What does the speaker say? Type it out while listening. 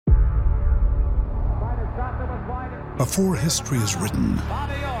Before history is written,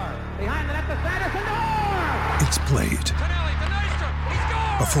 it's played.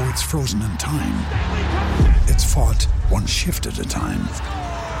 Before it's frozen in time, it's fought one shift at a time.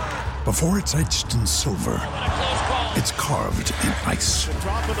 Before it's etched in silver, it's carved in ice.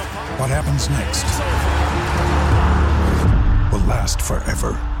 What happens next will last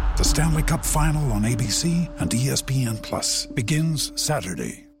forever. The Stanley Cup Final on ABC and ESPN Plus begins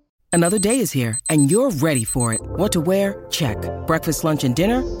Saturday. Another day is here, and you're ready for it. What to wear? Check. Breakfast, lunch, and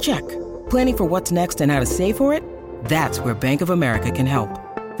dinner? Check. Planning for what's next and how to save for it? That's where Bank of America can help.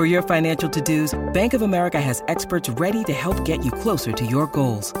 For your financial to-dos, Bank of America has experts ready to help get you closer to your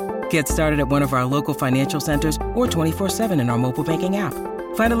goals. Get started at one of our local financial centers or 24/7 in our mobile banking app.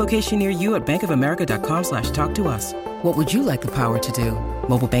 Find a location near you at bankofamerica.com/talktous. What would you like the power to do?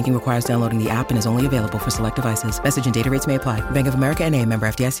 Mobile banking requires downloading the app and is only available for select devices. Message and data rates may apply. Bank of America N.A., member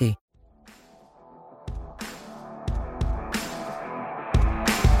FDIC.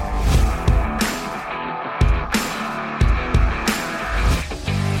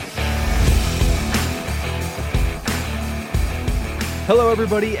 Hello,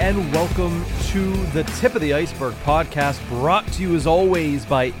 everybody, and welcome to the Tip of the Iceberg podcast, brought to you as always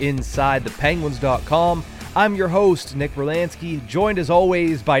by InsideThePenguins.com. I'm your host, Nick Berlansky, joined as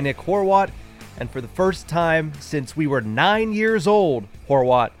always by Nick Horwat, and for the first time since we were 9 years old,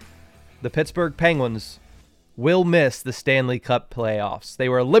 Horwat, the Pittsburgh Penguins will miss the Stanley Cup playoffs. They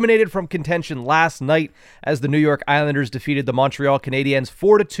were eliminated from contention last night as the New York Islanders defeated the Montreal Canadiens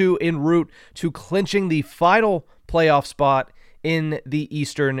 4-2 en route to clinching the final playoff spot in the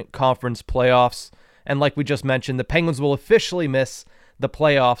Eastern Conference playoffs. And like we just mentioned, the Penguins will officially miss the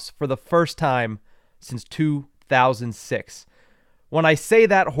playoffs for the first time since 2006. When I say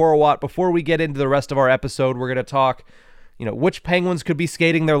that, Horwat, before we get into the rest of our episode, we're going to talk, which Penguins could be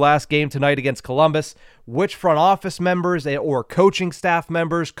skating their last game tonight against Columbus, which front office members or coaching staff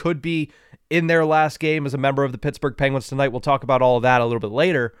members could be in their last game as a member of the Pittsburgh Penguins tonight. We'll talk about all of that a little bit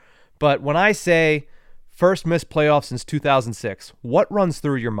later. But when I say first missed playoffs since 2006, what runs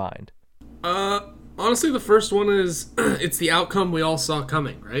through your mind? Honestly, the first one is it's the outcome we all saw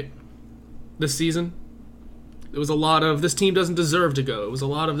coming, right? This season. It was a lot of, this team doesn't deserve to go. It was a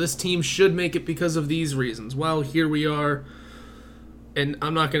lot of, this team should make it because of these reasons. Well, here we are, and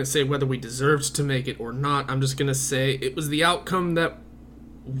I'm not going to say whether we deserved to make it or not. I'm just going to say it was the outcome that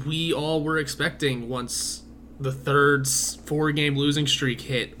we all were expecting once the third 4-game losing streak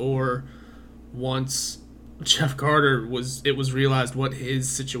hit, or once Jeff Carter was realized what his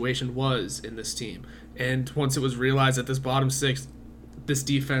situation was in this team. And once it was realized that this bottom six, this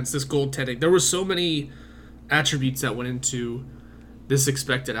defense, this goaltending, there were so many attributes that went into this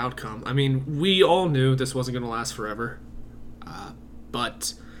expected outcome. I mean, we all knew this wasn't going to last forever.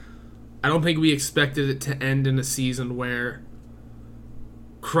 But I don't think we expected it to end in a season where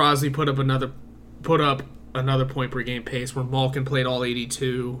Crosby put up another point per game pace, where Malkin played all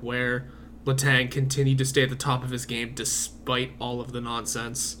 82, where Letang continued to stay at the top of his game despite all of the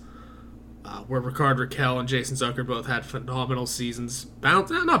nonsense, where Rickard Rakell and Jason Zucker both had phenomenal seasons.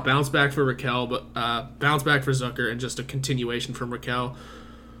 Not bounce back for Rakell, but bounce back for Zucker, and just a continuation from Rakell,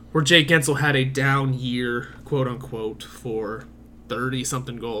 where Jake Gensel had a down year, quote-unquote, for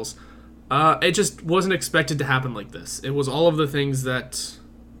 30-something goals. It just wasn't expected to happen like this. It was all of the things that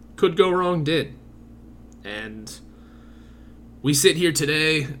could go wrong did. And we sit here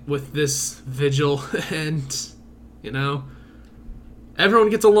today with this vigil, and, everyone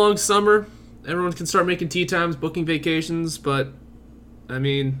gets a long summer. Everyone can start making tea times, booking vacations, but, I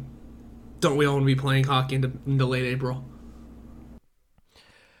mean, don't we all want to be playing hockey into late April?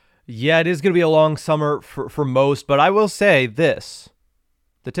 Yeah, it is going to be a long summer for most, but I will say this.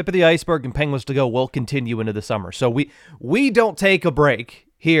 The Tip of the Iceberg and Penguins to Go will continue into the summer. So we don't take a break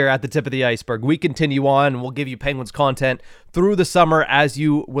here at the Tip of the Iceberg. We continue on, and we'll give you Penguins content through the summer as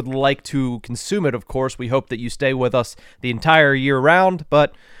you would like to consume it, of course. We hope that you stay with us the entire year round,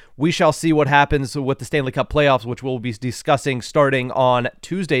 but we shall see what happens with the Stanley Cup playoffs, which we'll be discussing starting on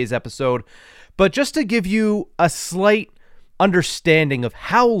Tuesday's episode. But just to give you a slight understanding of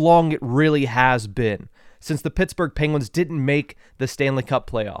how long it really has been since the Pittsburgh Penguins didn't make the Stanley Cup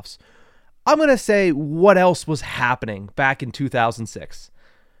playoffs, I'm going to say what else was happening back in 2006.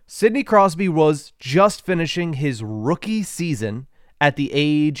 Sidney Crosby was just finishing his rookie season at the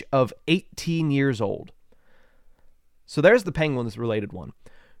age of 18 years old. So there's the Penguins-related one.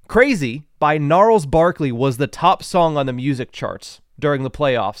 Crazy by Gnarls Barkley was the top song on the music charts during the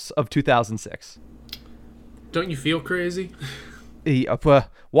playoffs of 2006. Don't you feel crazy?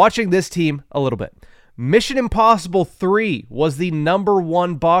 Watching this team a little bit. Mission Impossible 3 was the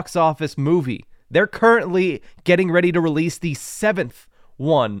 #1 box office movie They're currently getting ready to release the 7th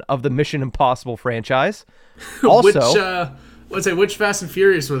one of the Mission Impossible franchise. Also, which Fast and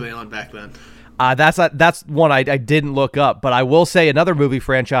Furious were they on back then? That's one I didn't look up, but I will say another movie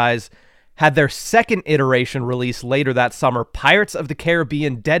franchise had their second iteration released later that summer, Pirates of the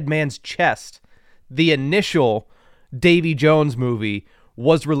Caribbean: Dead Man's Chest. The initial Davy Jones movie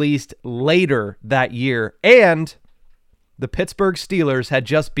was released later that year, and the Pittsburgh Steelers had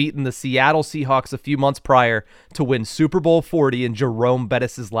just beaten the Seattle Seahawks a few months prior to win Super Bowl 40 in Jerome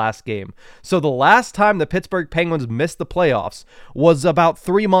Bettis' last game. So the last time the Pittsburgh Penguins missed the playoffs was about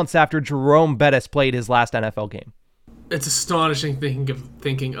 3 months after Jerome Bettis played his last NFL game. It's astonishing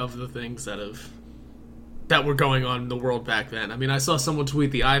thinking of the things that were going on in the world back then. I mean, I saw someone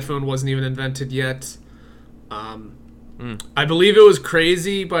tweet the iPhone wasn't even invented yet. I believe it was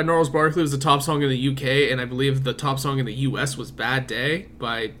Crazy by Gnarls Barkley was the top song in the UK, and I believe the top song in the US was Bad Day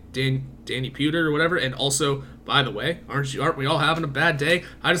by Danny Pewter or whatever. And also, by the way, aren't we all having a bad day?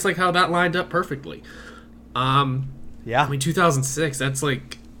 I just like how that lined up perfectly. Yeah. I mean, 2006, that's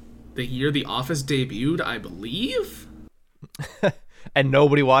like the year The Office debuted, I believe. And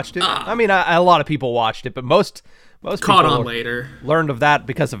nobody watched it? I mean, a lot of people watched it, but most caught people on later. Learned of that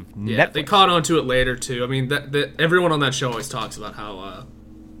because of Netflix. They caught on to it later too. I mean, that everyone on that show always talks about how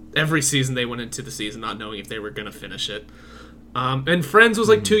every season they went into the season not knowing if they were going to finish it. And Friends was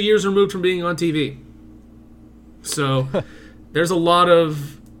like 2 years removed from being on TV. So there's a lot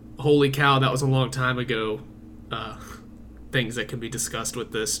of holy cow, that was a long time ago things that can be discussed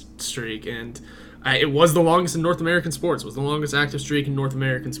with this streak. And it was the longest in North American sports. It was the longest active streak in North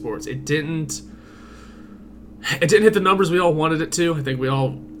American sports. It didn't hit the numbers we all wanted it to. I think we all,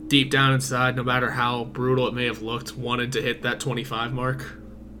 deep down inside, no matter how brutal it may have looked, wanted to hit that 25 mark,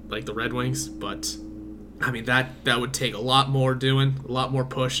 like the Red Wings. But, I mean, that would take a lot more doing, a lot more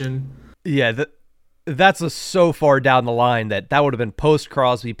pushing. Yeah, that's so far down the line that would have been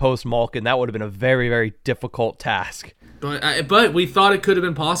post-Crosby, post-Malkin. That would have been a very, very difficult task. But we thought it could have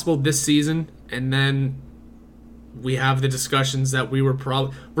been possible this season, and then we have the discussions that we were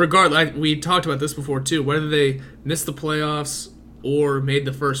probably, regardless, we talked about this before too, whether they missed the playoffs or made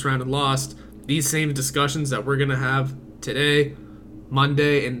the first round and lost, these same discussions that we're going to have today,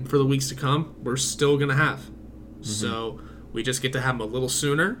 Monday, and for the weeks to come, we're still going to have. Mm-hmm. So we just get to have them a little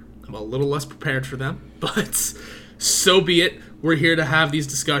sooner. I'm a little less prepared for them, but so be it. We're here to have these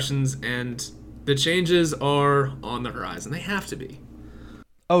discussions, and the changes are on the horizon. They have to be.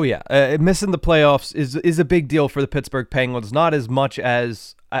 Oh, yeah. Missing the playoffs is a big deal for the Pittsburgh Penguins, not as much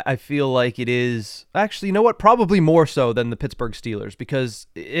as I feel like it is. Actually, you know what? Probably more so than the Pittsburgh Steelers, because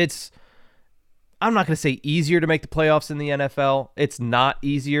I'm not going to say easier to make the playoffs in the NFL. It's not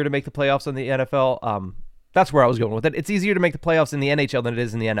easier to make the playoffs in the NFL. That's where I was going with it. It's easier to make the playoffs in the NHL than it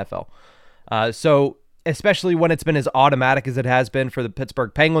is in the NFL. So especially when it's been as automatic as it has been for the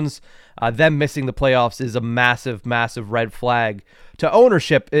Pittsburgh Penguins, them missing the playoffs is a massive, massive red flag to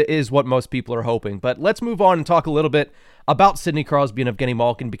ownership, is what most people are hoping. But let's move on and talk a little bit about Sidney Crosby and Evgeny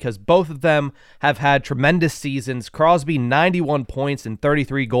Malkin, because both of them have had tremendous seasons. Crosby, 91 points and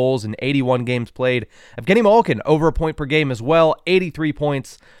 33 goals in 81 games played. Evgeny Malkin, over a point per game as well, 83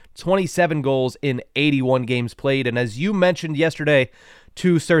 points, 27 goals in 81 games played. And as you mentioned yesterday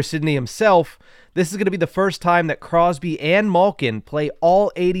to Sir Sidney himself, this is going to be the first time that Crosby and Malkin play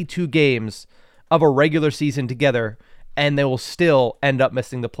all 82 games of a regular season together, and they will still end up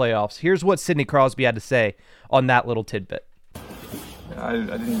missing the playoffs. Here's what Sidney Crosby had to say on that little tidbit. I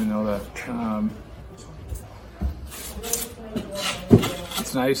didn't even know that.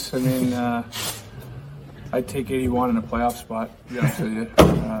 It's nice. I mean, I'd take 81 in a playoff spot, to be honest with you.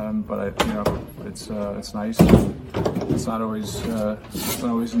 But it's nice. It's not always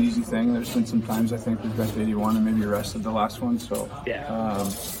an easy thing. There's been some times I think we've got to 81 and maybe rested the last one. So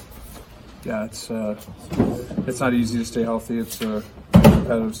it's not easy to stay healthy. It's a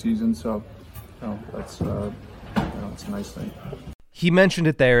competitive season, so it's a nice thing. He mentioned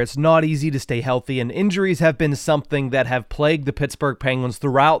it there. It's not easy to stay healthy, and injuries have been something that have plagued the Pittsburgh Penguins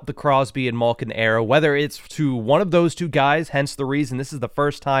throughout the Crosby and Malkin era, whether it's to one of those two guys, hence the reason this is the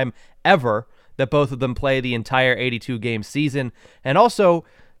first time ever that both of them play the entire 82-game season, and also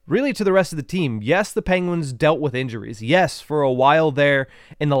really to the rest of the team. Yes, the Penguins dealt with injuries. Yes, for a while there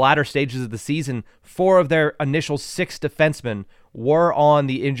in the latter stages of the season, 4 of their initial 6 defensemen were on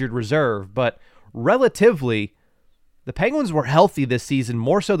the injured reserve, but relatively, the Penguins were healthy this season,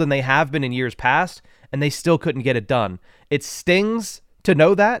 more so than they have been in years past, and they still couldn't get it done. It stings to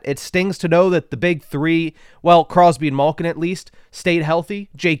know that. It stings to know that the big three, well, Crosby and Malkin at least, stayed healthy.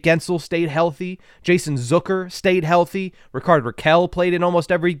 Jake Gensel stayed healthy. Jason Zucker stayed healthy. Rickard Rakell played in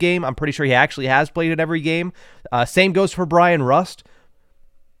almost every game. I'm pretty sure he actually has played in every game. Same goes for Brian Rust.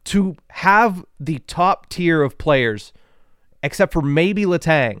 To have the top tier of players, except for maybe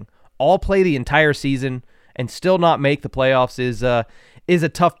Letang, all play the entire season and still not make the playoffs is a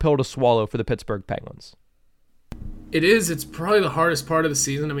tough pill to swallow for the Pittsburgh Penguins. It is. It's probably the hardest part of the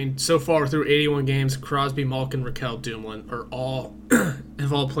season. I mean, so far through 81 games, Crosby, Malkin, Rakell, Dumoulin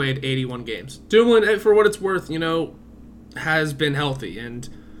have all played 81 games. Dumoulin, for what it's worth, has been healthy, and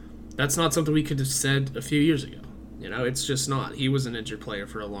that's not something we could have said a few years ago. It's just not. He was an injured player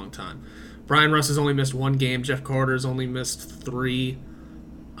for a long time. Brian Russ has only missed 1 game. Jeff Carter's only missed 3.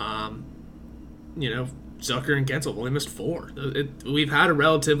 Zucker and Gensel have only missed 4. We've had a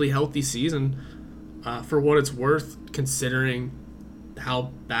relatively healthy season. For what it's worth, considering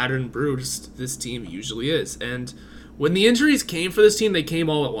how battered and bruised this team usually is. And when the injuries came for this team, they came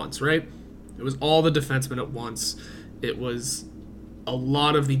all at once, right? It was all the defensemen at once. It was a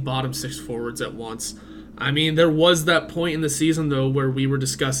lot of the bottom 6 forwards at once. I mean, there was that point in the season, though, where we were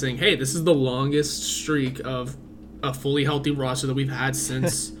discussing, hey, this is the longest streak of a fully healthy roster that we've had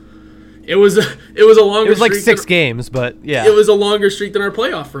since... It was a longer. It was like streak 6 games, but yeah. It was a longer streak than our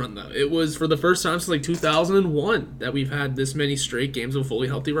playoff run, though. It was for the first time since like 2001 that we've had this many straight games of a fully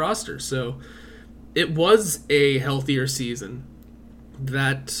healthy roster. So it was a healthier season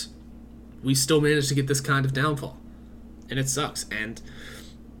that we still managed to get this kind of downfall, and it sucks. And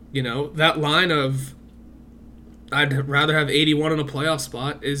that line of I'd rather have 81 in a playoff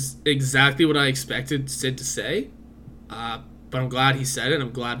spot is exactly what I expected Sid to say. But I'm glad he said it.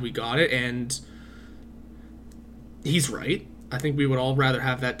 I'm glad we got it, and he's right. I think we would all rather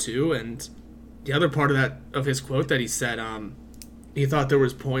have that too. And the other part of his quote that he said, he thought there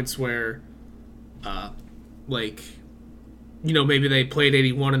was points where, maybe they played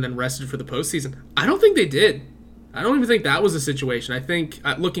 81 and then rested for the postseason. I don't think they did. I don't even think that was the situation. I think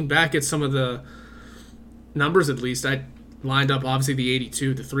looking back at some of the numbers, at least, I lined up obviously the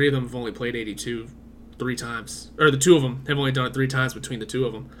 82. The 3 of them have only played 82. 3 times, or the 2 of them have only done it 3 times between the 2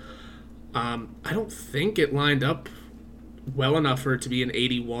 of them. I don't think it lined up well enough for it to be an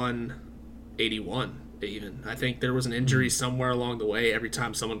 81 even. I think there was an injury somewhere along the way every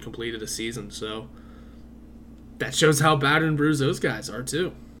time someone completed a season, so that shows how bad and bruised those guys are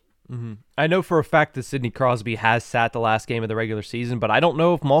too. Mm-hmm. I know for a fact that Sidney Crosby has sat the last game of the regular season, but I don't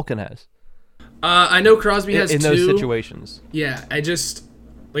know if Malkin has. I know Crosby has in 2. Those situations. Yeah,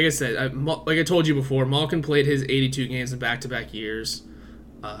 like I said, like I told you before, Malkin played his 82 games in back-to-back years.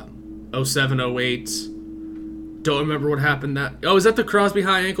 07, 08. Don't remember what happened that... Oh, is that the Crosby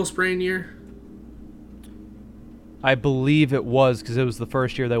high ankle sprain year? I believe it was, because it was the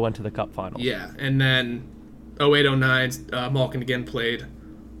first year they went to the Cup Finals. Yeah, and then 08, 09, Malkin again played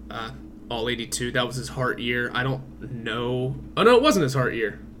all 82. That was his Hart year. I don't know... Oh, no, it wasn't his Hart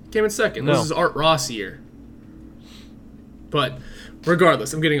year. Came in second. No. This is Art Ross year. But...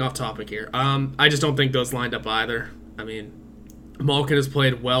 regardless, I'm getting off topic here. I just don't think those lined up either. I mean, Malkin has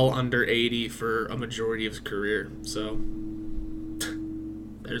played well under 80 for a majority of his career, so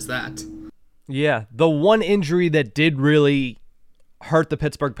there's that. Yeah, the one injury that did really hurt the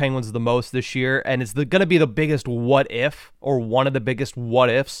Pittsburgh Penguins the most this year, and it's going to be the biggest what if, or one of the biggest what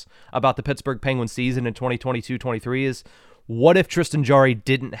ifs about the Pittsburgh Penguins season in 2022-23 is, what if Tristan Jarry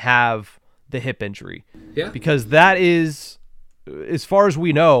didn't have the hip injury? Yeah. Because that is... as far as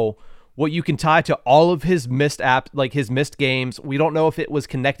we know, what you can tie to all of his missed games. We don't know if it was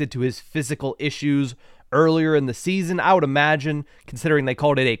connected to his physical issues earlier in the season. I would imagine, considering they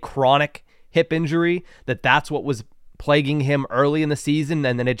called it a chronic hip injury, that's what was plaguing him early in the season,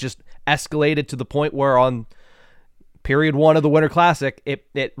 and then it just escalated to the point where on period 1 of the Winter Classic,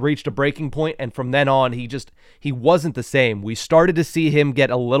 it reached a breaking point, and from then on, he wasn't the same. We started to see him get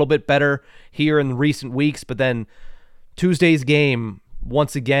a little bit better here in recent weeks, but then Tuesday's game,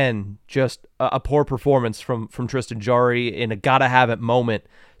 once again, just a poor performance from Tristan Jarry in a gotta-have-it moment.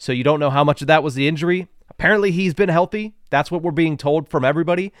 So you don't know how much of that was the injury. Apparently he's been healthy. That's what we're being told from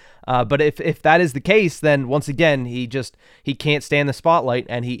everybody. But if that is the case, then once again, he can't stand the spotlight,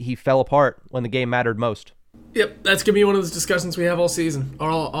 and he fell apart when the game mattered most. Yep, that's going to be one of those discussions we have all season, or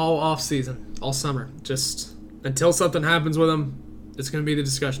all off-season, all summer. Just until something happens with him, it's going to be the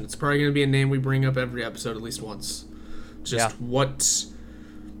discussion. It's probably going to be a name we bring up every episode at least once. What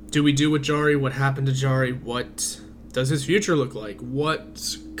do we do with Jarry? What happened to Jarry? What does his future look like?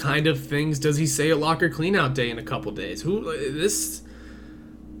 What kind of things does he say at locker cleanout day in a couple days?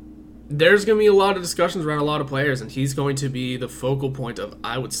 there's going to be a lot of discussions around a lot of players, and he's going to be the focal point of,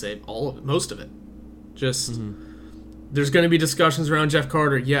 I would say, all of it, most of it. Just, there's going to be discussions around Jeff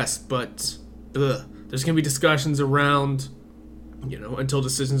Carter, yes, but there's going to be discussions around, until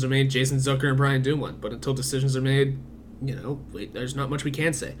decisions are made, Jason Zucker and Brian Dumoulin. But until decisions are made, there's not much we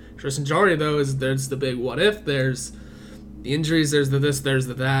can say. Tristan Jarry, though, there's the big what if, there's the injuries, there's the this, there's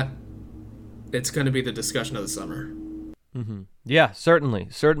the that. It's going to be the discussion of the summer. Yeah, certainly.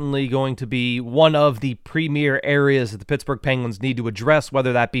 Certainly going to be one of the premier areas that the Pittsburgh Penguins need to address,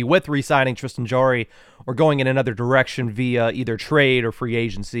 whether that be with re-signing Tristan Jarry or going in another direction via either trade or free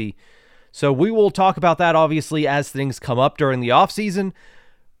agency. So we will talk about that, obviously, as things come up during the offseason.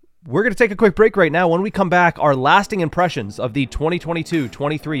 We're going to take a quick break right now. When we come back, our lasting impressions of the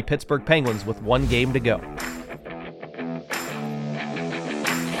 2022-23 Pittsburgh Penguins with one game to go.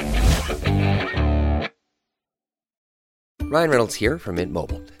 Ryan Reynolds here from Mint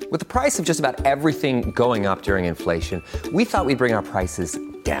Mobile. With the price of just about everything going up during inflation, we thought we'd bring our prices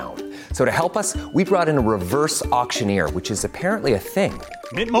down. So to help us, we brought in a reverse auctioneer, which is apparently a thing.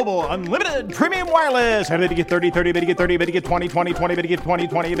 Mint Mobile Unlimited Premium Wireless. How to get 30, 30, bit to get 30, bit to get 20, 20, 20, bit to get 20,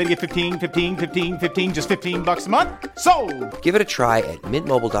 20, bit to get 15, 15, 15, 15, just $15 a month? Sold! Give it a try at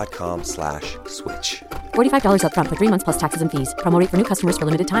mintmobile.com/switch. $45 up front for 3 months plus taxes and fees. Promo rate for new customers for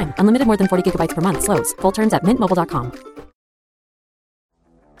limited time. Unlimited more than 40 gigabytes per month. Slows full terms at mintmobile.com.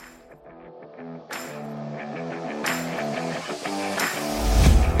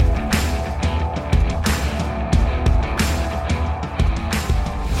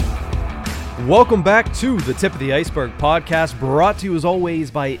 Welcome back to the Tip of the Iceberg podcast, brought to you as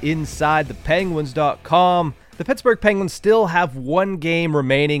always by InsideThePenguins.com. The Pittsburgh Penguins still have one game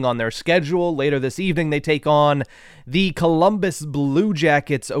remaining on their schedule. Later this evening, they take on the Columbus Blue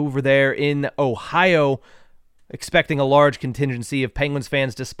Jackets over there in Ohio, expecting a large contingency of Penguins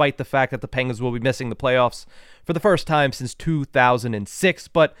fans, despite the fact that the Penguins will be missing the playoffs for the first time since 2006.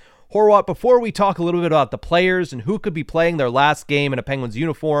 But Horwat, before we talk a little bit about the players and who could be playing their last game in a Penguins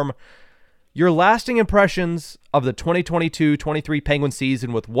uniform, your lasting impressions of the 2022-23 Penguin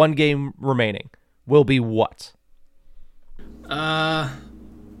season with one game remaining will be what? Oh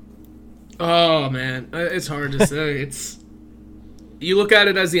man, it's hard to say. You look at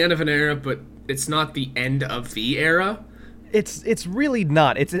it as the end of an era, but it's not the end of the era. It's really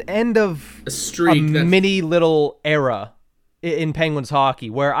not. It's an end of a streak, mini little era in Penguins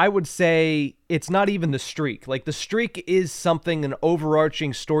hockey, where I would say it's not even the streak. Like, the streak is something, an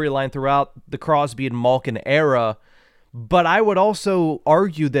overarching storyline throughout the Crosby and Malkin era, but I would also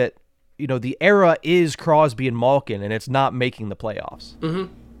argue that, the era is Crosby and Malkin, and it's not making the playoffs.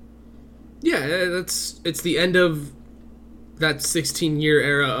 Mm-hmm. Yeah, it's the end of that 16-year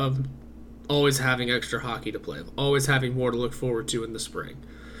era of always having extra hockey to play, always having more to look forward to in the spring.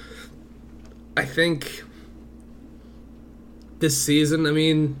 I think this season,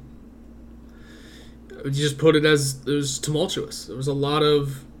 you just put it as it was tumultuous. There was a lot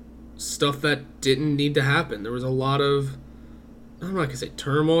of stuff that didn't need to happen. There was a lot of, I'm not going to say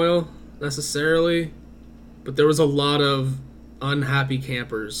turmoil necessarily, but there was a lot of unhappy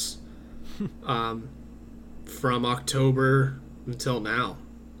campers from October until now.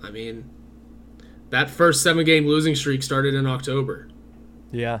 That first 7-game losing streak started in October.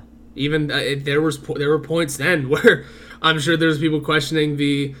 Yeah. Even there were points then where I'm sure there's people questioning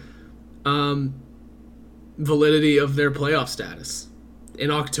the validity of their playoff status in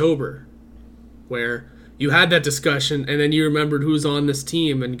October, where you had that discussion and then you remembered who's on this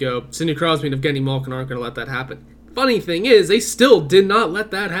team and go, Sidney Crosby and Evgeny Malkin aren't going to let that happen. Funny thing is, they still did not let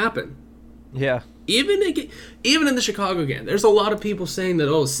that happen. Yeah. Even in the Chicago game, there's a lot of people saying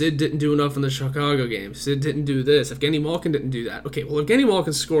that, Sid didn't do enough in the Chicago game. Sid didn't do this. Evgeny Malkin didn't do that. Okay, well, Evgeny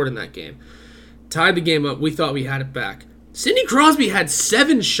Malkin scored in that game. Tied the game up. We thought we had it back. Sidney Crosby had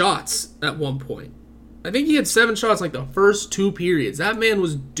 7 shots at one point. I think he had 7 shots like the first 2 periods. That man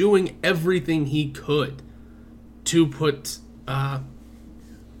was doing everything he could to put the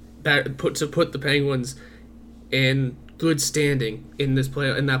Penguins in good standing in that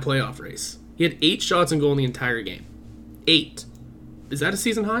playoff race. He had 8 shots and goal in the entire game. 8. Is that a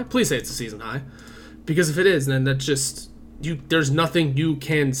season high? Please say it's a season high. Because if it is, then that's just there's nothing you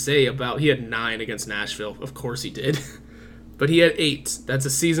can say about. He had 9 against Nashville. Of course he did. But he had 8. That's a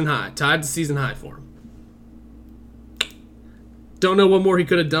season high. Tied the season high for him. Don't know what more he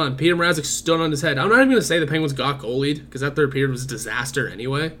could have done. Peter Mrazek stood on his head. I'm not even going to say the Penguins got goalied, because that third period was a disaster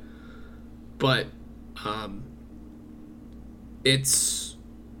anyway. But it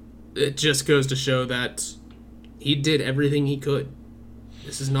just goes to show that he did everything he could.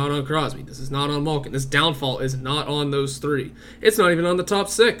 This is not on Crosby. This is not on Malkin. This downfall is not on those 3. It's not even on the top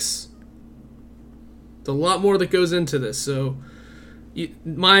 6. There's a lot more that goes into this. So, you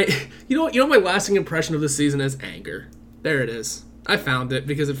know what my lasting impression of this season is anger. There it is. I found it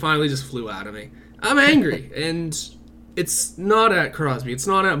because it finally just flew out of me. I'm angry, and it's not at Crosby. It's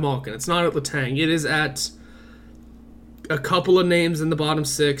not at Malkin. It's not at Letang. It is at a couple of names in the bottom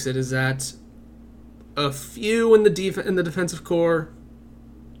six. It is at a few in the defensive core,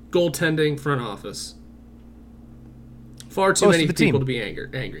 goaltending, front office. Far too many people to be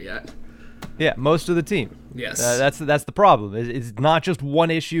angry at. Yeah, most of the team. Yes. That's the problem. It's not just one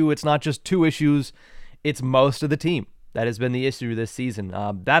issue. It's not just two issues. It's most of the team that has been the issue this season.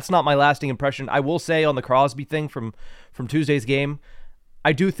 That's not my lasting impression. I will say on the Crosby thing from Tuesday's game,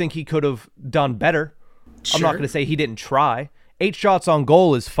 I do think he could have done better. Sure. I'm not going to say he didn't try. 8 shots on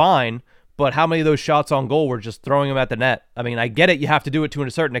goal is fine, but how many of those shots on goal were just throwing them at the net? I mean, I get it. You have to do it to a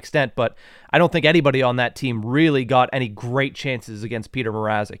certain extent, but I don't think anybody on that team really got any great chances against Peter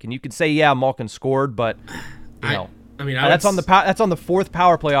Mrazek. And you could say, yeah, Malkin scored, but that's on the fourth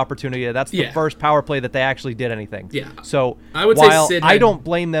power play opportunity. That's the first power play that they actually did anything. Yeah. So while I don't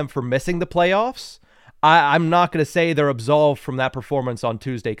blame them for missing the playoffs, I'm not going to say they're absolved from that performance on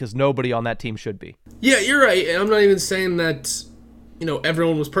Tuesday because nobody on that team should be. Yeah, you're right. And I'm not even saying that,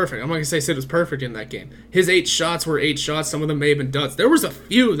 everyone was perfect. I'm not going to say Sid was perfect in that game. His 8 shots were 8 shots. Some of them may have been duds. There was a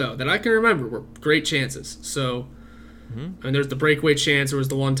few, though, that I can remember were great chances. So, and there's the breakaway chance. There was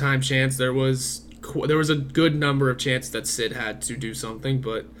the one-time chance. There was a good number of chances that Sid had to do something,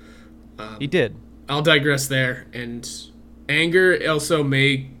 but he did. I'll digress there. And anger also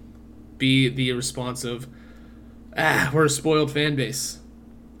may be the response of, we're a spoiled fan base.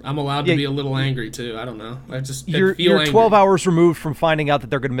 I'm allowed to be a little angry too. I don't know. You're 12 hours removed from finding out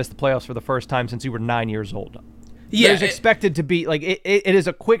that they're going to miss the playoffs for the first time since you were 9 years old. Yeah, there's expected to be it is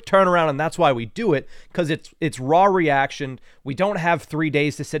a quick turnaround, and that's why we do it, because it's raw reaction. We don't have 3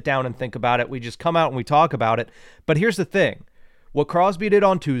 days to sit down and think about it. We just come out and we talk about it. But here's the thing: what Crosby did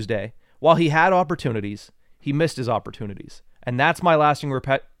on Tuesday, while he had opportunities, he missed his opportunities, and that's my lasting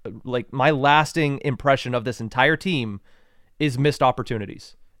impression of this entire team is missed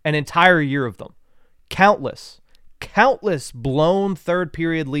opportunities. An entire year of them. Countless blown third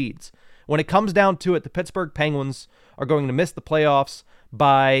period leads. When it comes down to it, the Pittsburgh Penguins are going to miss the playoffs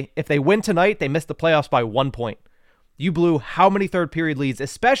by, if they win tonight, they miss the playoffs by 1 point. You blew how many third period leads,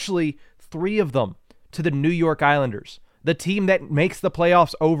 especially 3 of them, to the New York Islanders, the team that makes the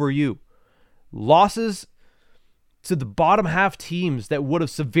playoffs over you. Losses to the bottom half teams that would have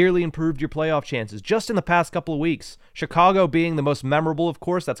severely improved your playoff chances just in the past couple of weeks. Chicago being the most memorable, of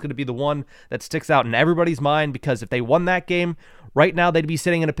course. That's going to be the one that sticks out in everybody's mind, because if they won that game, right now they'd be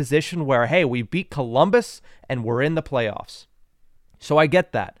sitting in a position where, hey, we beat Columbus and we're in the playoffs. So I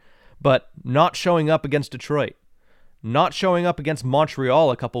get that. But not showing up against Detroit, not showing up against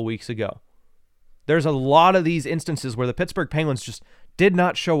Montreal a couple weeks ago. There's a lot of these instances where the Pittsburgh Penguins just did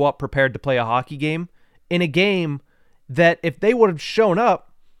not show up prepared to play a hockey game in a game that if they would have shown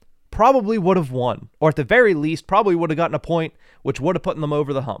up, probably would have won, or at the very least, probably would have gotten a point, which would have put them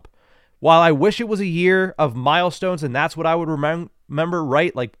over the hump. While I wish it was a year of milestones, and that's what I would remember,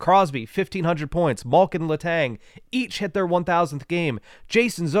 right? Like Crosby, 1,500 points, Malkin, Letang, each hit their 1,000th game.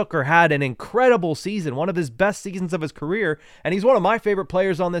 Jason Zucker had an incredible season, one of his best seasons of his career, and he's one of my favorite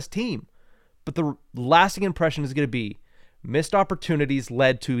players on this team. But the lasting impression is going to be missed opportunities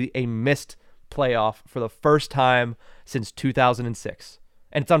led to a missed playoff for the first time since 2006.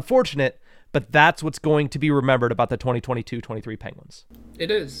 And it's unfortunate, but that's what's going to be remembered about the 2022-23 Penguins. It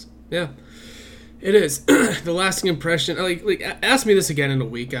is. Yeah. It is. The lasting impression, like ask me this again in a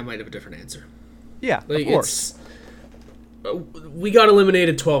week, I might have a different answer. Yeah, of course. We got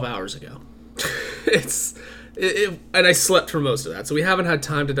eliminated 12 hours ago. And I slept for most of that. So we haven't had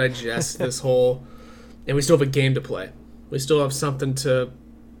time to digest this whole, and we still have a game to play. We still have something to,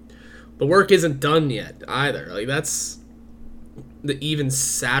 the work isn't done yet either. Like, that's the even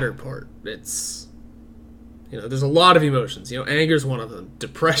sadder part. It's, there's a lot of emotions. Anger is one of them.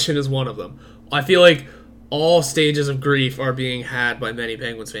 Depression is one of them. I feel like all stages of grief are being had by many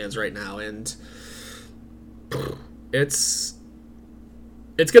Penguins fans right now, and it's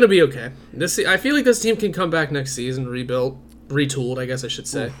going to be okay. I feel like this team can come back next season, retooled, I guess I should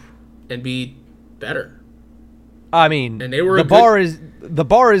say, and be better. I mean, and the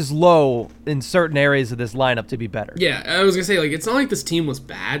bar is low in certain areas of this lineup to be better. Yeah, I was gonna say, it's not like this team was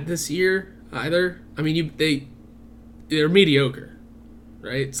bad this year either. I mean, they're mediocre,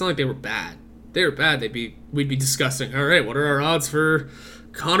 right? It's not like they were bad. If they were bad, we'd be discussing, all right, what are our odds for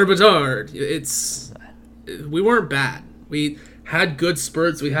Connor Bedard? We weren't bad. We had good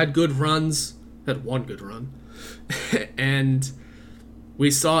spurts. We had good runs. Had one good run, and We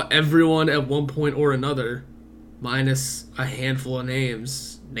saw everyone at one point or another, minus a handful of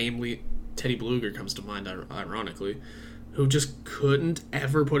names, namely Teddy Bluger comes to mind, ironically, who just couldn't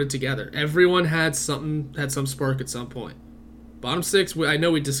ever put it together. Everyone had some spark at some point. Bottom six, I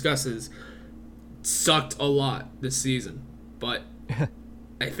know we discussed, is sucked a lot this season, but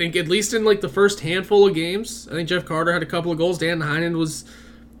I think at least in like the first handful of games, I think Jeff Carter had a couple of goals. Dan Heinen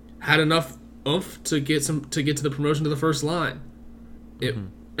had enough oomph to get to the promotion to the first line.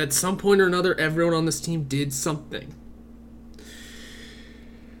 At some point or another, everyone on this team did something.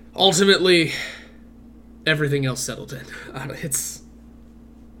 Ultimately, everything else settled in. It's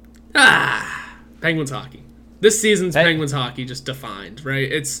Penguins hockey. This season's Penguins hockey just defined,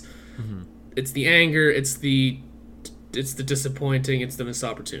 right? It's the anger, it's the disappointing, it's the missed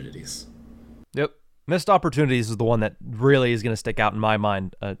opportunities. Yep. Missed opportunities is the one that really is going to stick out in my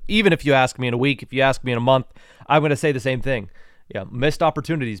mind. Even if you ask me in a week, if you ask me in a month, I'm going to say the same thing. Yeah, missed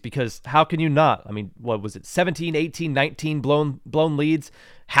opportunities, because how can you not? I mean, what was it, 17, 18, 19 blown leads,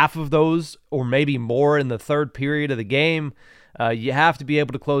 half of those or maybe more in the third period of the game. You have to be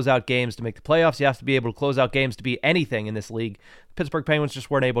able to close out games to make the playoffs. You have to be able to close out games to be anything in this league. Pittsburgh Penguins just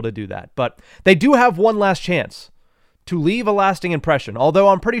weren't able to do that. But they do have one last chance to leave a lasting impression, although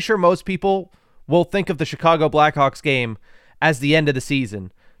I'm pretty sure most people will think of the Chicago Blackhawks game as the end of the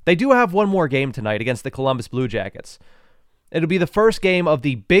season. They do have one more game tonight against the Columbus Blue Jackets. It'll be the first game of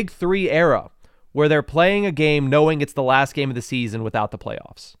the Big Three era where they're playing a game knowing it's the last game of the season without the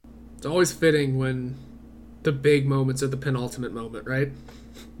playoffs. It's always fitting when the big moments are the penultimate moment, right?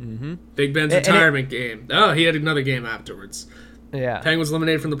 Mm-hmm. Big Ben's retirement game. Oh, he had another game afterwards. Yeah. Penguins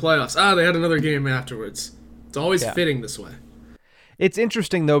eliminated from the playoffs. They had another game afterwards. It's always fitting this way. It's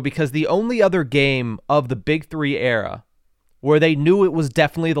interesting, though, because the only other game of the Big Three era where they knew it was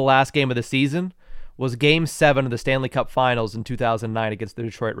definitely the last game of the season was Game 7 of the Stanley Cup Finals in 2009 against the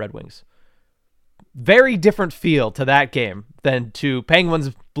Detroit Red Wings. Very different feel to that game than to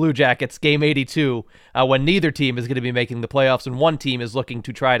Penguins Blue Jackets Game 82, when neither team is going to be making the playoffs and one team is looking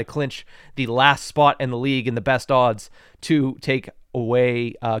to try to clinch the last spot in the league and the best odds to take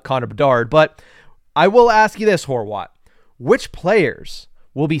away Connor Bedard. But I will ask you this, Horwat. Which players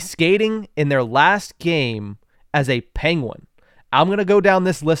will be skating in their last game as a Penguin? I'm going to go down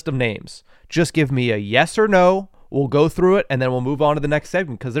this list of names. Just give me a yes or no. We'll go through it, and then we'll move on to the next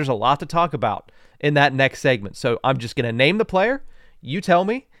segment because there's a lot to talk about in that next segment. So I'm just going to name the player. You tell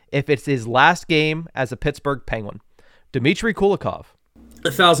me if it's his last game as a Pittsburgh Penguin. Dmitry Kulikov.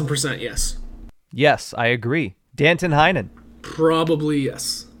 1,000% yes. Yes, I agree. Danton Heinen. Probably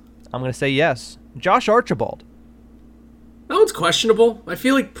yes. I'm going to say yes. Josh Archibald. That one's questionable. I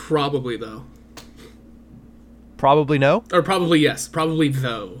feel like probably, though. Probably no? Or probably yes. Probably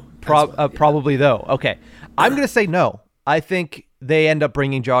though. Probably though. Okay. I'm going to say no. I think they end up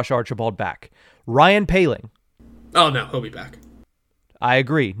bringing Josh Archibald back. Ryan Poehling. Oh, no. He'll be back. I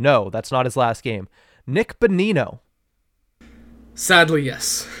agree. No, that's not his last game. Nick Bonino. Sadly,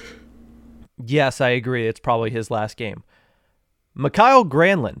 yes. Yes, I agree. It's probably his last game. Mikael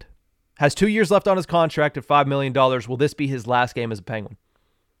Granlund has 2 years left on his contract at $5 million. Will this be his last game as a Penguin?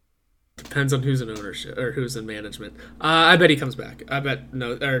 Depends on who's in ownership or who's in management. I bet he comes back. I bet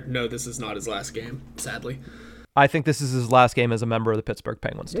no, this is not his last game, sadly. I think this is his last game as a member of the Pittsburgh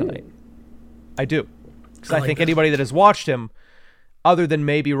Penguins tonight. Ooh. I do. Because I think anybody that has watched him, other than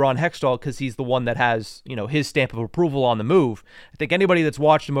maybe Ron Hextall, because he's the one that has, his stamp of approval on the move, I think anybody that's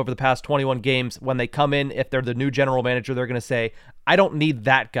watched him over the past 21 games, when they come in, if they're the new general manager, they're going to say, I don't need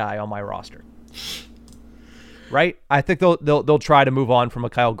that guy on my roster. Right? I think they'll try to move on from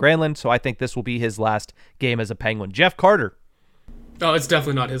Mikael Granlund, so I think this will be his last game as a Penguin. Jeff Carter. Oh, it's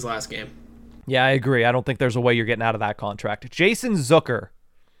definitely not his last game. Yeah, I agree. I don't think there's a way you're getting out of that contract. Jason Zucker.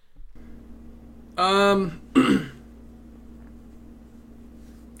 Oh,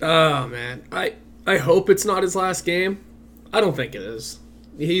 man. I hope it's not his last game. I don't think it is.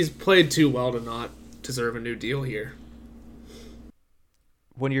 He's played too well to not deserve a new deal here.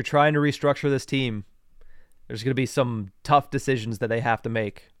 When you're trying to restructure this team, there's going to be some tough decisions that they have to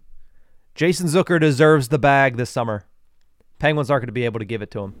make. Jason Zucker deserves the bag this summer. Penguins aren't going to be able to give it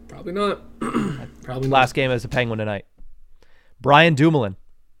to him. Probably not. Probably not. Last game as a Penguin tonight. Brian Dumoulin.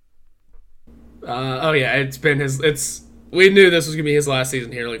 Oh yeah, it's been his. We knew this was going to be his last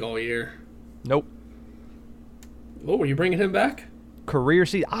season here, like all year. Nope. Oh, were you bringing him back? Career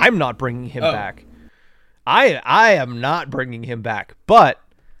season. I'm not bringing him back. I am not bringing him back. But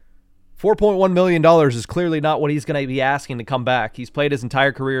 $4.1 million is clearly not what he's going to be asking to come back. He's played his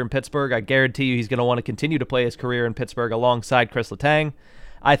entire career in Pittsburgh. I guarantee you he's going to want to continue to play his career in Pittsburgh alongside Chris Letang.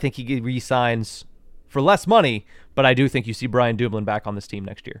 I think he re-signs for less money, but I do think you see Brian Dumoulin back on this team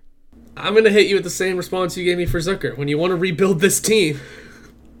next year. I'm going to hit you with the same response you gave me for Zucker. When you want to rebuild this team,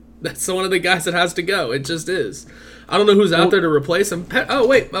 that's one of the guys that has to go. It just is. I don't know who's out there to replace him.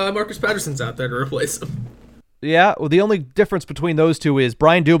 Marcus Patterson's out there to replace him. Yeah, well, the only difference between those two is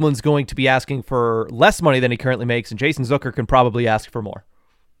Brian Dumoulin's going to be asking for less money than he currently makes, and Jason Zucker can probably ask for more.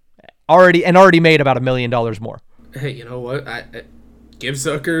 Already made about $1 million more. Hey, you know what? I give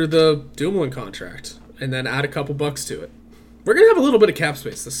Zucker the Dumoulin contract, and then add a couple bucks to it. We're going to have a little bit of cap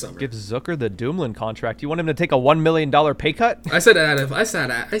space this summer. Give Zucker the Dumoulin contract. You want him to take a $1 million pay cut? I said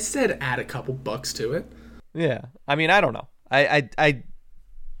add a couple bucks to it. Yeah. I mean, I don't know.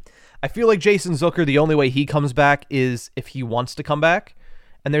 I feel like Jason Zucker, the only way he comes back is if he wants to come back,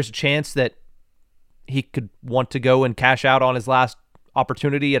 and there's a chance that he could want to go and cash out on his last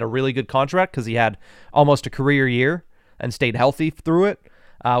opportunity at a really good contract because he had almost a career year and stayed healthy through it.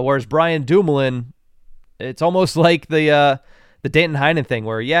 Whereas Brian Dumoulin, it's almost like the Danton Heinen thing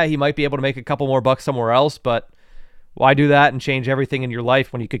where, yeah, he might be able to make a couple more bucks somewhere else, but why do that and change everything in your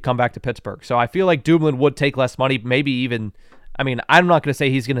life when you could come back to Pittsburgh? So I feel like Dumoulin would take less money, maybe even... I mean, I'm not going to say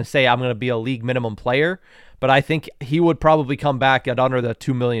he's going to say I'm going to be a league minimum player, but I think he would probably come back at under the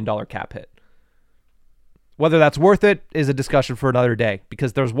 $2 million cap hit. Whether that's worth it is a discussion for another day,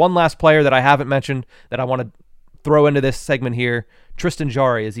 because there's one last player that I haven't mentioned that I want to throw into this segment here. Tristan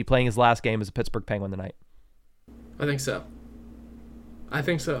Jarry, is he playing his last game as a Pittsburgh Penguin tonight? I think so. I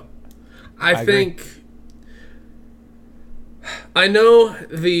think... I know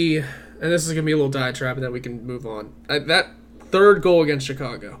the... And this is going to be a little diatribe, and then we can move on. That third goal against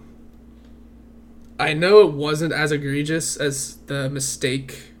Chicago, I know it wasn't as egregious as the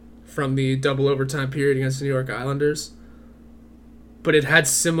mistake from the double overtime period against the New York Islanders, but it had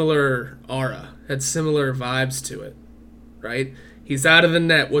similar aura, had similar vibes to it, right? He's out of the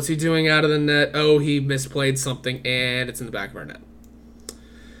net. What's he doing out of the net? Oh, he misplayed something, and it's in the back of our net.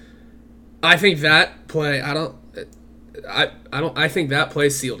 I think that play, I think that play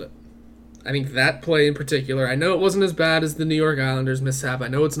sealed it. I think that play in particular, I know it wasn't as bad as the New York Islanders mishap. I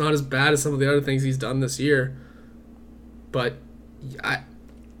know it's not as bad as some of the other things he's done this year. But I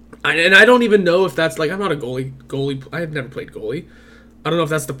don't even know if that's, like, I'm not a goalie. I have never played goalie. I don't know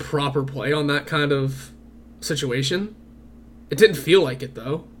if that's the proper play on that kind of situation. It didn't feel like it,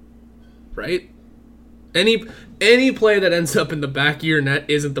 though. Right? Any play that ends up in the back of your net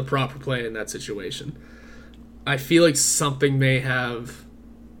isn't the proper play in that situation. I feel like something may have...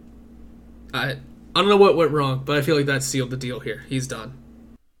 I don't know what went wrong, but I feel like that sealed the deal here. He's done.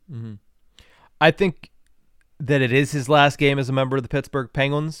 Mm-hmm. I think that it is his last game as a member of the Pittsburgh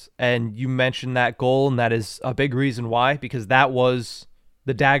Penguins, and you mentioned that goal, and that is a big reason why, because that was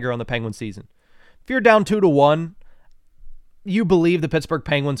the dagger on the Penguins season. If you're down 2-1, you believe the Pittsburgh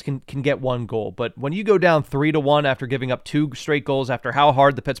Penguins can get one goal, but when you go down 3-1 after giving up 2 straight goals, after how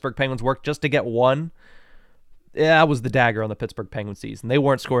hard the Pittsburgh Penguins worked just to get one, yeah, that was the dagger on the Pittsburgh Penguins season. They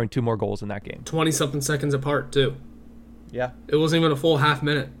weren't scoring 2 more goals in that game. 20-something seconds apart, too. Yeah. It wasn't even a full half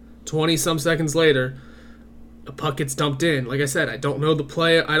minute. 20-some seconds later, a puck gets dumped in. Like I said, I don't know the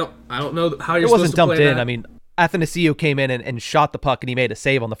play. I don't know how you're supposed to play that. It wasn't dumped in. I mean, Athanasiou came in and shot the puck, and he made a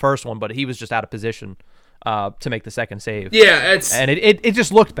save on the first one, but he was just out of position to make the second save. Yeah, and it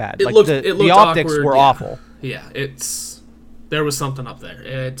just looked bad. It looked the optics awkward, were awful. Yeah, there was something up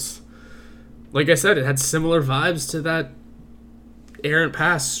there. Like I said, it had similar vibes to that errant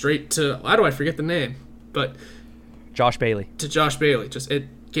pass straight to, why do I forget the name? But Josh Bailey. To Josh Bailey. Just,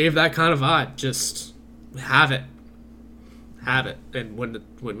 it gave that kind of vibe. Just have it. And when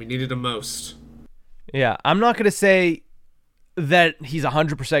we needed him most. Yeah, I'm not going to say that he's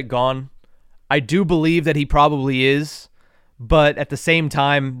 100% gone. I do believe that he probably is, but at the same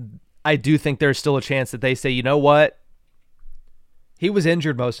time, I do think there's still a chance that they say, you know what? He was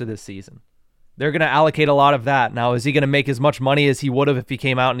injured most of this season. They're going to allocate a lot of that. Now, is he going to make as much money as he would have if he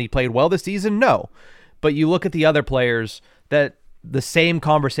came out and he played well this season? No. But you look at the other players that the same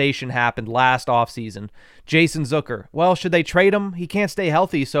conversation happened last offseason. Jason Zucker. Well, should they trade him? He can't stay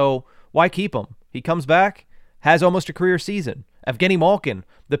healthy, so why keep him? He comes back, has almost a career season. Evgeny Malkin.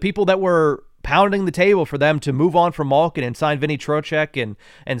 The people that were pounding the table for them to move on from Malkin and sign Vinny Trocheck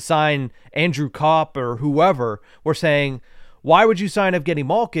and sign Andrew Kopp or whoever were saying, why would you sign Evgeny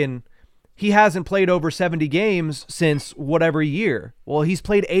Malkin? He hasn't played over 70 games since whatever year. Well, he's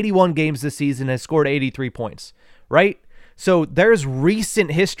played 81 games this season and has scored 83 points, right? So there's recent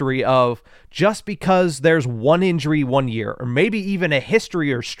history of just because there's one injury one year, or maybe even a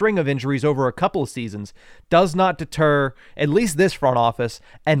history or string of injuries over a couple of seasons, does not deter at least this front office,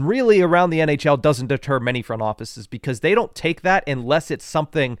 and really around the NHL doesn't deter many front offices, because they don't take that unless it's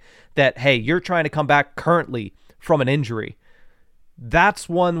something that, hey, you're trying to come back currently from an injury. That's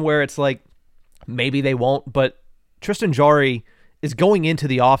one where it's like, maybe they won't, but Tristan Jarry is going into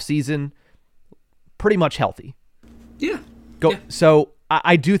the offseason pretty much healthy. Yeah. So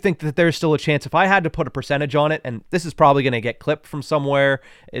I do think that there's still a chance. If I had to put a percentage on it, and this is probably going to get clipped from somewhere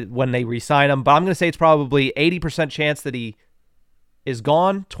when they re-sign him, but I'm going to say it's probably 80% chance that he is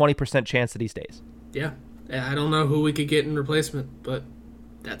gone, 20% chance that he stays. Yeah. I don't know who we could get in replacement, but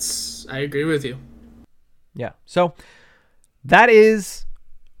I agree with you. Yeah. So that is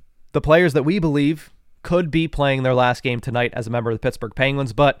the players that we believe could be playing their last game tonight as a member of the Pittsburgh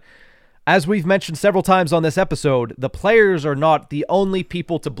Penguins. But as we've mentioned several times on this episode, the players are not the only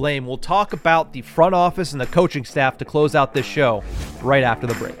people to blame. We'll talk about the front office and the coaching staff to close out this show right after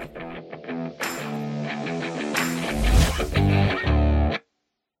the break.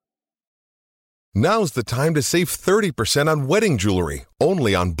 Now's the time to save 30% on wedding jewelry,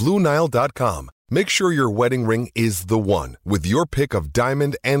 only on BlueNile.com. Make sure your wedding ring is the one with your pick of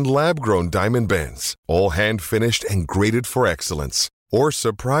diamond and lab-grown diamond bands, all hand-finished and graded for excellence. Or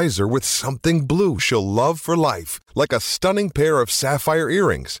surprise her with something blue she'll love for life, like a stunning pair of sapphire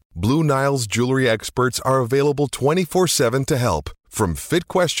earrings. Blue Nile's jewelry experts are available 24/7 to help, from fit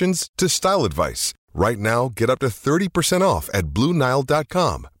questions to style advice. Right now, get up to 30% off at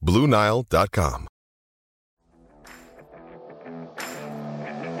BlueNile.com. BlueNile.com.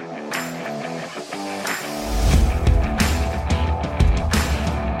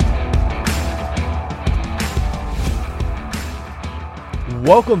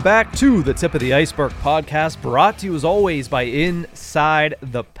 Welcome back to the Tip of the Iceberg podcast, brought to you as always by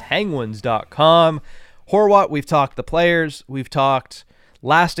InsideThePenguins.com. Horwat, we've talked the players, we've talked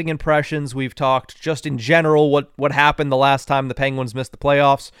lasting impressions, we've talked just in general what happened the last time the Penguins missed the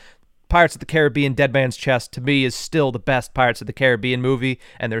playoffs. Pirates of the Caribbean, Dead Man's Chest, to me, is still the best Pirates of the Caribbean movie,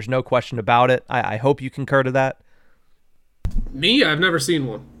 and there's no question about it. I hope you concur to that. Me? I've never seen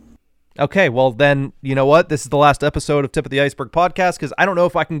one. Okay, well then, you know what? This is the last episode of Tip of the Iceberg podcast, because I don't know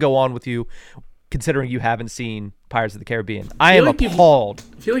if I can go on with you, considering you haven't seen Pirates of the Caribbean. I am appalled.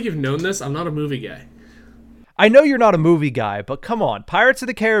 I feel like you've known this. I'm not a movie guy. I know you're not a movie guy, but come on. Pirates of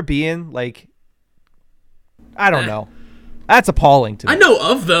the Caribbean, like, I don't know. That's appalling to me. I know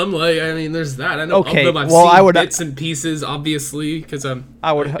of them. There's that. I know of them. I've seen bits and pieces, obviously, because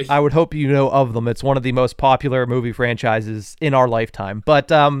I would hope you know of them. It's one of the most popular movie franchises in our lifetime.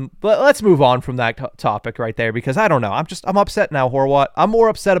 But let's move on from that topic right there, because I don't know. I'm upset now, Horwat. I'm more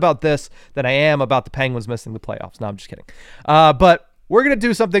upset about this than I am about the Penguins missing the playoffs. No, I'm just kidding. But we're going to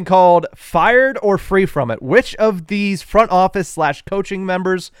do something called Fired or Free From It. Which of these front office / coaching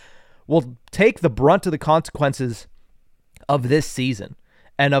members will take the brunt of the consequences of this season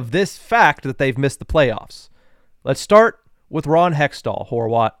and of this fact that they've missed the playoffs? Let's start with Ron Hextall.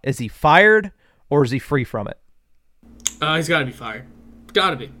 Horwat, is he fired or is he free from it? He's got to be fired. Got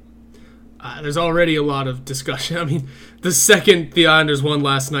to be. There's already a lot of discussion. I mean, the second the Islanders won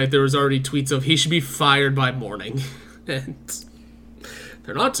last night, there was already tweets of he should be fired by morning. And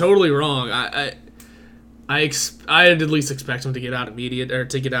they're not totally wrong. I'd at least expect him to get out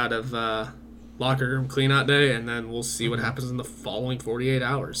of locker room cleanout day, and then we'll see what happens in the following 48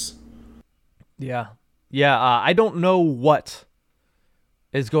 hours. Yeah. I don't know what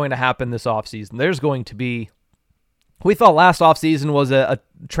is going to happen this offseason. There's going to be... We thought last offseason was a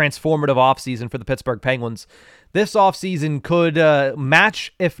transformative offseason for the Pittsburgh Penguins. This offseason could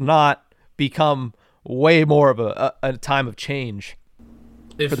match, if not become way more of a time of change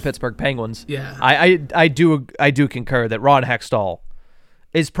for the Pittsburgh Penguins. Yeah. I do concur that Ron Hextall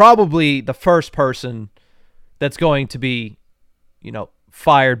is probably the first person that's going to be,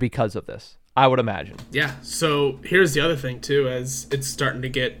 fired because of this, I would imagine. Yeah, so here's the other thing, too, as it's starting to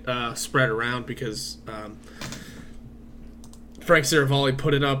get spread around, because Frank Saravalli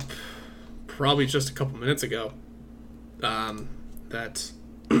put it up probably just a couple minutes ago, that,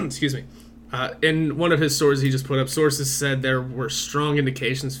 excuse me, in one of his stories he just put up, sources said there were strong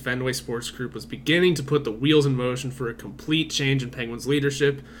indications Fenway Sports Group was beginning to put the wheels in motion for a complete change in Penguins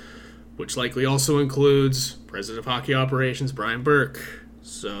leadership, which likely also includes President of Hockey Operations Brian Burke.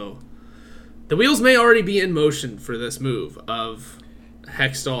 So the wheels may already be in motion for this move of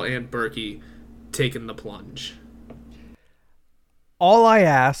Hextall and Berkey taking the plunge. All I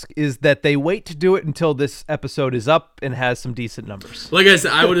ask is that they wait to do it until this episode is up and has some decent numbers. Like I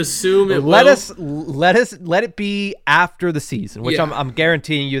said, I would assume it let will. let it be after the season, which Yeah. I'm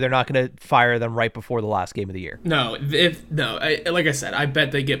guaranteeing you they're not going to fire them right before the last game of the year. No, like I said, I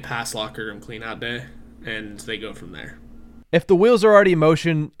bet they get past locker room clean out day, and they go from there. If the wheels are already in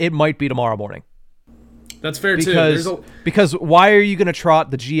motion, it might be tomorrow morning. That's fair too. Because why are you going to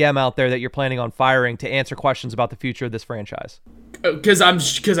trot the GM out there that you're planning on firing to answer questions about the future of this franchise?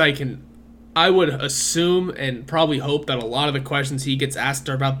 I would assume and probably hope that a lot of the questions he gets asked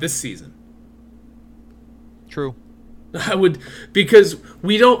are about this season. True. Because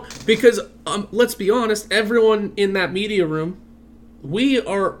let's be honest, everyone in that media room, we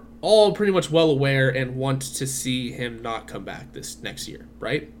are all pretty much well aware and want to see him not come back this next year,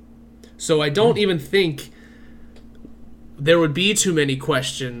 right? So I don't even think there would be too many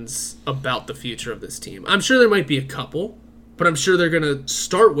questions about the future of this team. I'm sure there might be a couple, but I'm sure they're going to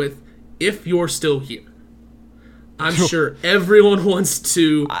start with, if you're still here. I'm sure everyone wants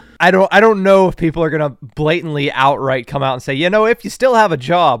to... I don't know if people are going to blatantly outright come out and say, if you still have a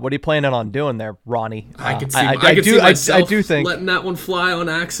job, what are you planning on doing there, Ronnie? I could see myself I do think letting that one fly on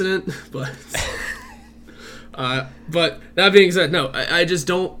accident, but... but that being said, no, I just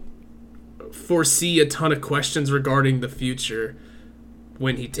don't foresee a ton of questions regarding the future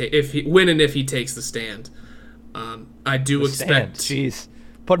when if he takes the stand. I do expect. Jeez,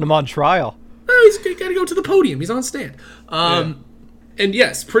 putting him on trial. Oh, he's got to go to the podium. He's on stand. And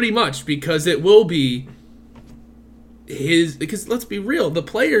yes, pretty much, because it will be his. Because let's be real, the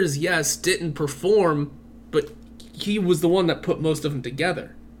players, yes, didn't perform, but he was the one that put most of them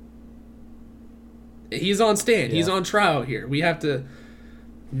together. He's on stand. Yeah. He's on trial here. We have to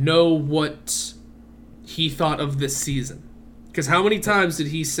know what he thought of this season. Because how many times did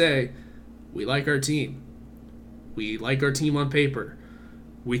he say, we like our team. We like our team on paper.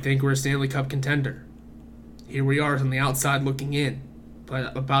 We think we're a Stanley Cup contender. Here we are on the outside looking in,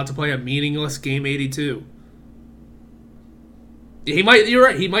 about to play a meaningless Game 82. You're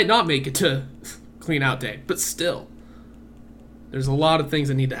right, he might not make it to clean out day, but still, there's a lot of things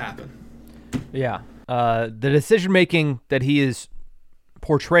that need to happen. Yeah. The decision-making that he is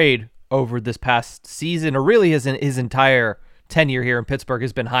portrayed over this past season, or really his entire tenure here in Pittsburgh,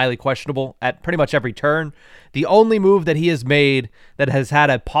 has been highly questionable at pretty much every turn. The only move that he has made that has had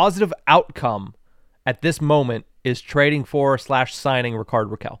a positive outcome at this moment is trading for / signing Rickard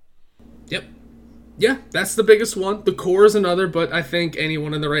Rakell. Yep. Yeah, that's the biggest one. The core is another, but I think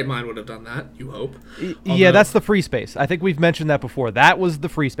anyone in the right mind would have done that, you hope. Yeah, that's the free space. I think we've mentioned that before. That was the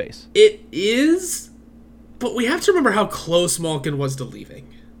free space. It is, but we have to remember how close Malkin was to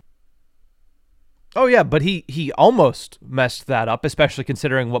leaving. Oh, yeah, but he almost messed that up, especially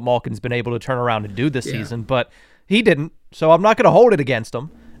considering what Malkin's been able to turn around and do this season, but he didn't, so I'm not going to hold it against him.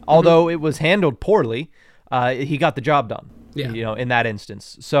 Although it was handled poorly, he got the job done, in that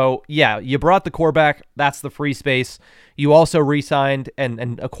instance. So, yeah, you brought the core back. That's the free space. You also re-signed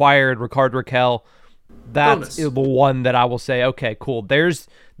and acquired Rickard Rakell. That's the one that I will say, okay, cool. There's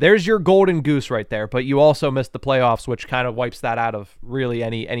your golden goose right there, but you also missed the playoffs, which kind of wipes that out of really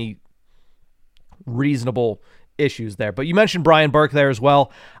any reasonable issues there. But you mentioned Brian Burke there as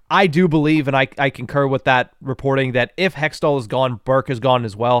well. I do believe, and I concur with that reporting, that if Hextall is gone, Burke is gone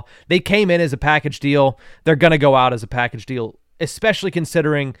as well. They came in as a package deal. They're going to go out as a package deal, especially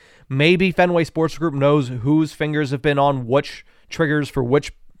considering maybe Fenway Sports Group knows whose fingers have been on which triggers for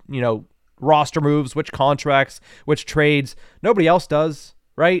which, roster moves, which contracts, which trades. Nobody else does,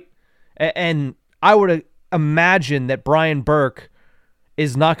 right? And I would imagine that Brian Burke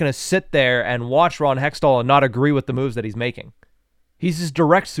is not going to sit there and watch Ron Hextall and not agree with the moves that he's making. He's his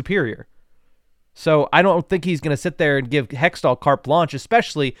direct superior. So I don't think he's going to sit there and give Hextall carte blanche,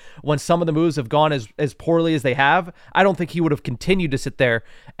 especially when some of the moves have gone as poorly as they have. I don't think he would have continued to sit there.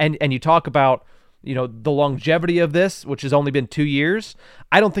 And you talk about, the longevity of this, which has only been 2 years.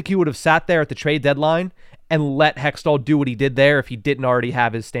 I don't think he would have sat there at the trade deadline and let Hextall do what he did there if he didn't already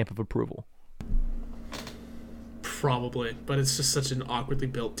have his stamp of approval. Probably, but it's just such an awkwardly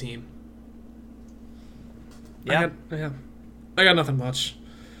built team. Yeah. I got nothing much.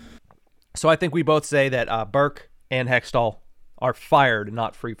 So I think we both say that Burke and Hextall are fired,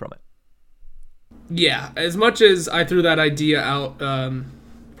 not free from it. Yeah, as much as I threw that idea out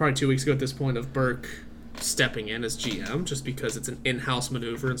probably 2 weeks ago at this point of Burke stepping in as GM, just because it's an in-house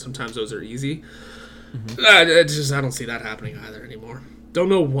maneuver and sometimes those are easy. Mm-hmm. I don't see that happening either anymore. Don't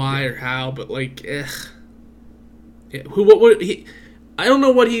know why or how, but I don't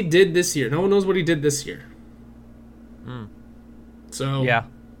know what he did this year. No one knows what he did this year. So yeah,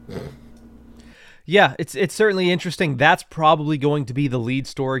 Yeah, it's certainly interesting. That's probably going to be the lead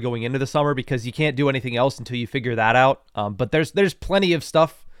story going into the summer because you can't do anything else until you figure that out. But there's plenty of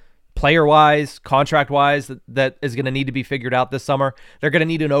stuff player-wise, contract-wise, that is going to need to be figured out this summer. They're going to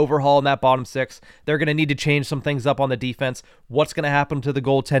need an overhaul in that bottom six. They're going to need to change some things up on the defense. What's going to happen to the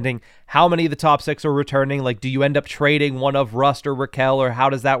goaltending? How many of the top six are returning? Like, do you end up trading one of Rust or Raquel, or how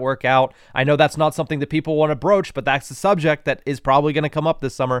does that work out? I know that's not something that people want to broach, but that's the subject that is probably going to come up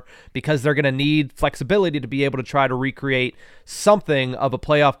this summer because they're going to need flexibility to be able to try to recreate something of a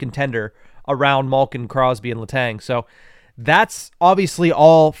playoff contender around Malkin, Crosby, and Letang. So that's obviously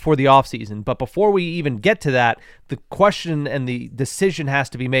all for the offseason. But before we even get to that, the question and the decision has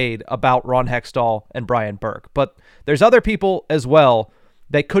to be made about Ron Hextall and Brian Burke. But there's other people as well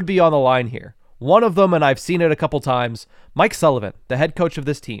that could be on the line here. One of them, and I've seen it a couple times, Mike Sullivan, the head coach of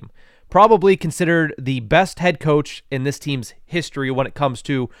this team, probably considered the best head coach in this team's history when it comes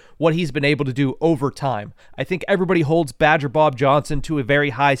to what he's been able to do over time. I think everybody holds Badger Bob Johnson to a very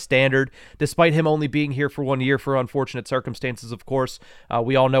high standard, despite him only being here for 1 year for unfortunate circumstances, of course.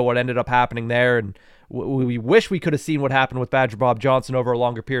 We all know what ended up happening there, and we wish we could have seen what happened with Badger Bob Johnson over a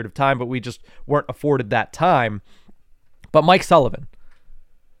longer period of time, but we just weren't afforded that time. But Mike Sullivan,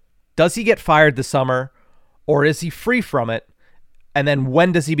 does he get fired this summer, or is he free from it? And then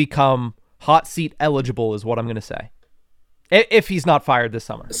when does he become hot seat eligible is what I'm going to say. If he's not fired this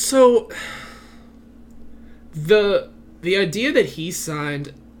summer. So the idea that he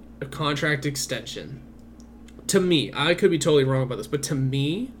signed a contract extension, to me, I could be totally wrong about this, but to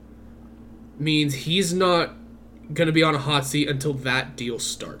me means he's not going to be on a hot seat until that deal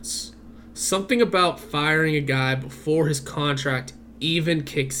starts. Something about firing a guy before his contract even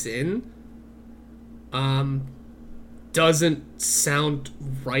kicks in doesn't sound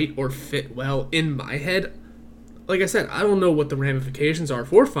right or fit well in my head. Like I said, I don't know what the ramifications are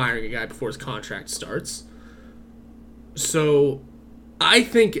for firing a guy before his contract starts. So I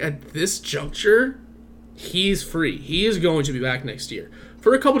think at this juncture, he's free. He is going to be back next year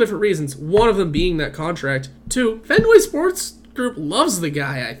for a couple different reasons. One of them being that contract. Two, Fenway Sports Group loves the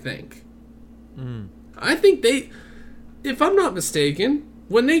guy, I think. I think if I'm not mistaken,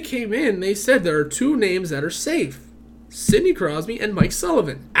 when they came in, they said there are two names that are safe. Sidney Crosby and Mike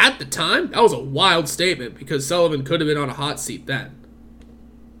Sullivan. At the time, that was a wild statement because Sullivan could have been on a hot seat then.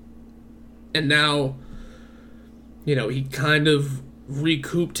 And now, he kind of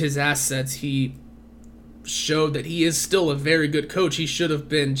recouped his assets. He showed that he is still a very good coach. He should have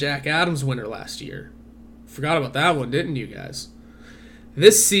been Jack Adams winner last year. Forgot about that one, didn't you guys?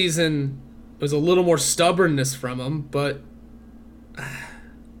 This season was a little more stubbornness from him, but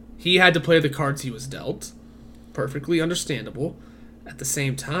he had to play the cards he was dealt. Perfectly understandable. At the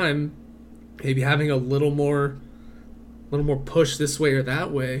same time, maybe having a little more push this way or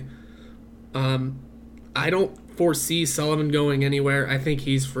that way. I don't foresee Sullivan going anywhere. I think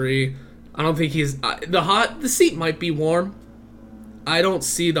he's free. I don't think he's the seat might be warm. I don't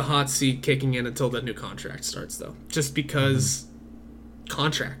see the hot seat kicking in until the new contract starts, though. Just because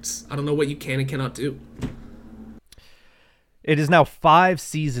contracts. I don't know what you can and cannot do. It is now 5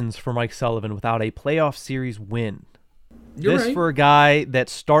 seasons for Mike Sullivan without a playoff series win. You're this right. For a guy that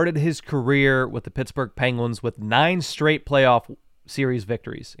started his career with the Pittsburgh Penguins with 9 straight playoff series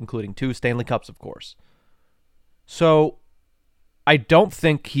victories, including 2 Stanley Cups, of course. So I don't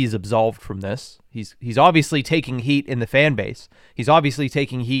think he's absolved from this. He's obviously taking heat in the fan base. He's obviously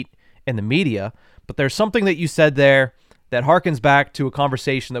taking heat in the media. But there's something that you said there that harkens back to a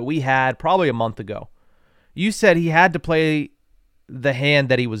conversation that we had probably a month ago. You said he had to play the hand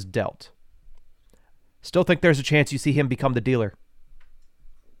that he was dealt. Still think there's a chance you see him become the dealer.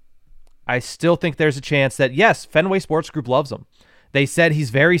 I still think there's a chance that, yes, Fenway Sports Group loves him. They said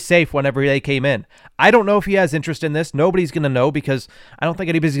he's very safe whenever they came in. I don't know if he has interest in this. Nobody's going to know because I don't think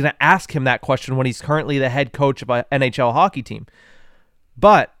anybody's going to ask him that question when he's currently the head coach of an NHL hockey team.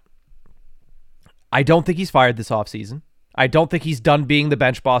 But I don't think he's fired this offseason. I don't think he's done being the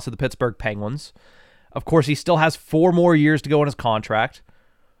bench boss of the Pittsburgh Penguins. Of course, he still has 4 more years to go in his contract,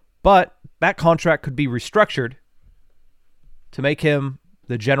 but that contract could be restructured to make him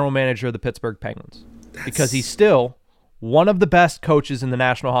the general manager of the Pittsburgh Penguins because he's still one of the best coaches in the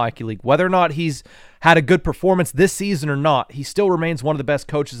National Hockey League. Whether or not he's had a good performance this season or not, he still remains one of the best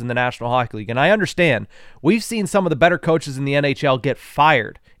coaches in the National Hockey League. And I understand we've seen some of the better coaches in the NHL get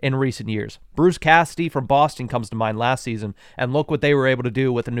fired in recent years. Bruce Cassidy from Boston comes to mind last season, and look what they were able to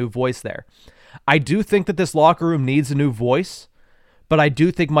do with a new voice there. I do think that this locker room needs a new voice, but I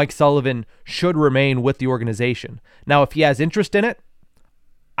do think Mike Sullivan should remain with the organization. Now, if he has interest in it,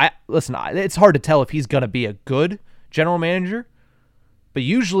 it's hard to tell if he's going to be a good general manager, But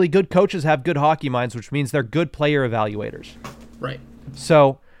usually good coaches have good hockey minds, which means they're good player evaluators. Right.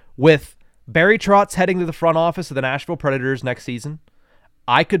 So with Barry Trotz heading to the front office of the Nashville Predators next season,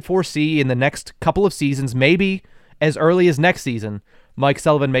 I could foresee in the next couple of seasons, maybe as early as next season, Mike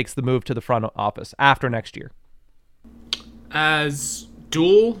Sullivan makes the move to the front office after next year. As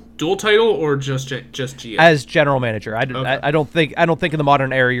dual title or just GM? As general manager. I don't think in the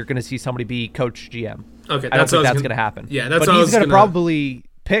modern era you're going to see somebody be coach GM. Okay, I don't think that's going to happen. Yeah, that's but what he's going to probably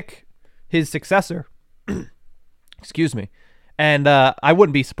pick his successor. Excuse me. And I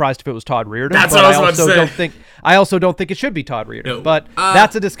wouldn't be surprised if it was Todd Reirden. That's what I was about to say. I also don't think it should be Todd Reirden. No. But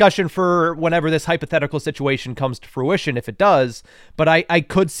that's a discussion for whenever this hypothetical situation comes to fruition, if it does. But I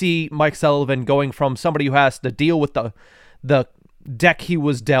could see Mike Sullivan going from somebody who has to deal with the deck he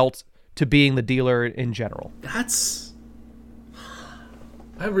was dealt to being the dealer in general.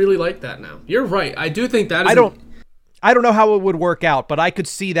 I really like that now. You're right. I do think that is... I don't know how it would work out, but I could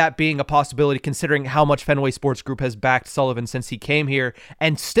see that being a possibility considering how much Fenway Sports Group has backed Sullivan since he came here,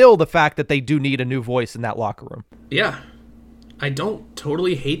 and still the fact that they do need a new voice in that locker room. Yeah. I don't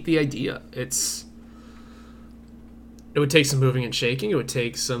totally hate the idea. It would take some moving and shaking. It would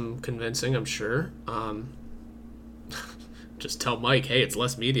take some convincing, I'm sure. Just tell Mike, hey, it's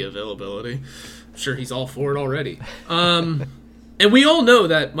less media availability. I'm sure he's all for it already. And we all know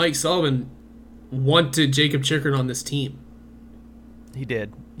that Mike Sullivan wanted Jacob Chychrun on this team. He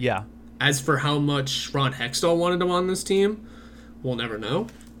did, yeah. As for how much Ron Hextall wanted him on this team, we'll never know.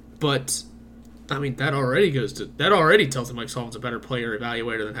 But, I mean, that already tells him Mike Sullivan's a better player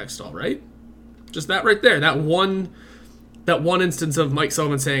evaluator than Hextall, right? Just that right there. That one instance of Mike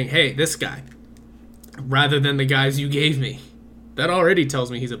Sullivan saying, hey, this guy, rather than the guys you gave me. That already tells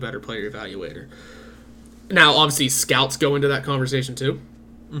me he's a better player evaluator. Now, obviously, scouts go into that conversation too.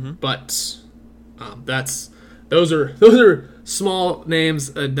 Mm-hmm. But... those are small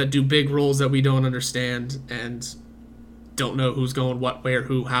names that do big roles that we don't understand and don't know who's going what, where,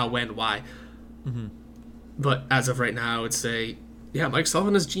 who, how, when, why. Mm-hmm. But as of right now, I would say, yeah, Mike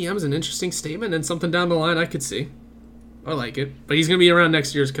Sullivan as GM is an interesting statement and something down the line I could see. I like it, but he's going to be around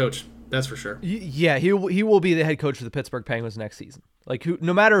next year's coach. That's for sure. Yeah, he will be the head coach of the Pittsburgh Penguins next season. Like,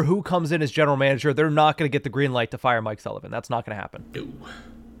 no matter who comes in as general manager, they're not going to get the green light to fire Mike Sullivan. That's not going to happen.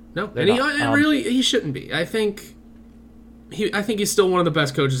 No, and he shouldn't be. I think he's still one of the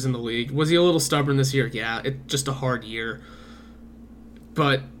best coaches in the league. Was he a little stubborn this year? Yeah, it's just a hard year.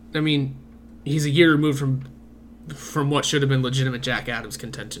 But I mean, he's a year removed from what should have been legitimate Jack Adams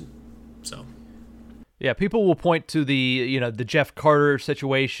contention. So, yeah, people will point to the Jeff Carter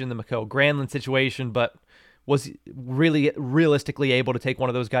situation, the Mikael Granlund situation, but was he really realistically able to take one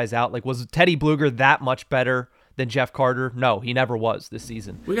of those guys out? Like, was Teddy Bluger that much better than Jeff Carter? No, he never was this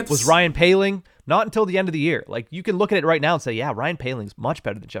season. Was Ryan Poehling? Not until the end of the year. Like, you can look at it right now and say, yeah, Ryan Poehling's much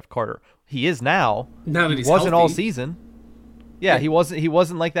better than Jeff Carter. He is now. Now that he wasn't all season. Yeah, he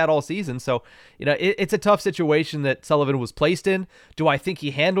wasn't like that all season. So, it's a tough situation that Sullivan was placed in. Do I think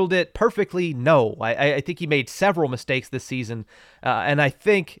he handled it perfectly? No. I think he made several mistakes this season. And I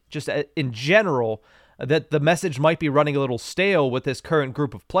think just in general that the message might be running a little stale with this current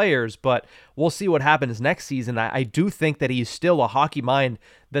group of players, but we'll see what happens next season. I do think that he's still a hockey mind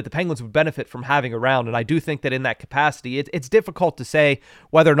that the Penguins would benefit from having around, and I do think that in that capacity, it's difficult to say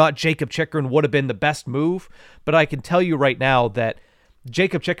whether or not Jacob Chychrun would have been the best move, but I can tell you right now that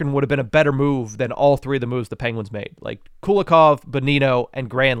Jacob Chychrun would have been a better move than all three of the moves the Penguins made. Like Kulikov, Bonino, and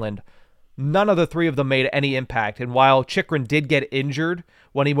Granlund, none of the three of them made any impact, and while Chychrun did get injured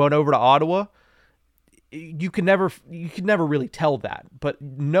when he went over to Ottawa, you can never really tell that. But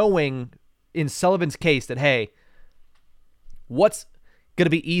knowing in Sullivan's case that, hey, what's going to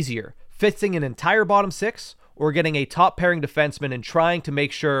be easier, fixing an entire bottom six or getting a top pairing defenseman and trying to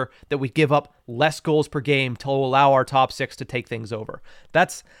make sure that we give up less goals per game to allow our top six to take things over.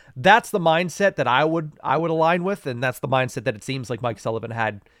 That's the mindset that I would align with, and that's the mindset that it seems like Mike Sullivan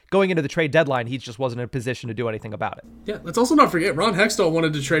had going into the trade deadline. He just wasn't in a position to do anything about it. Yeah, let's also not forget Ron Hextall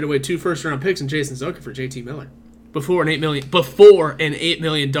wanted to trade away 2 first-round picks and Jason Zucker for JT Miller before an $8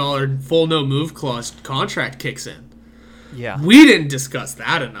 million full no move clause contract kicks in. Yeah, we didn't discuss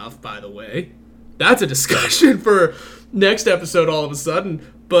that enough, by the way. That's a discussion for next episode all of a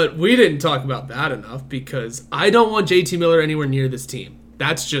sudden, but we didn't talk about that enough because I don't want JT Miller anywhere near this team.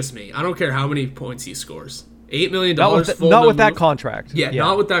 That's just me. I don't care how many points he scores. $8 million not with that contract. Yeah,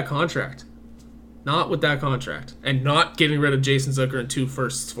 not with that contract. Not with that contract. And not getting rid of Jason Zucker and 2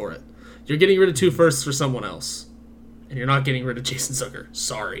 firsts for it. You're getting rid of 2 firsts for someone else. And you're not getting rid of Jason Zucker.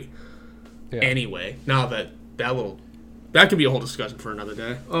 Sorry. Yeah. Anyway, now that could be a whole discussion for another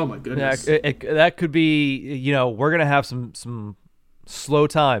day. Oh my goodness. Yeah, that could be, we're going to have some slow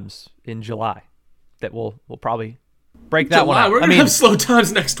times in July that we'll probably break that one out. We're going to have slow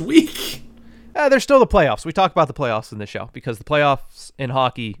times next week. There's still the playoffs. We talk about the playoffs in this show because the playoffs in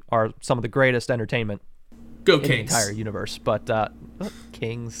hockey are some of the greatest entertainment in the entire universe. But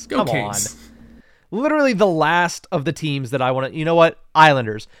Kings, Go come Kings. on. Literally the last of the teams that I want to... You know what?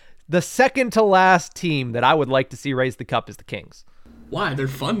 Islanders. The second to last team that I would like to see raise the cup is the Kings. Why? They're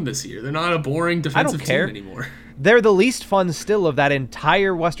fun this year. They're not a boring defensive team anymore. They're the least fun still of that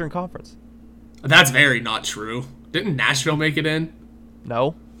entire Western Conference. That's very not true. Didn't Nashville make it in?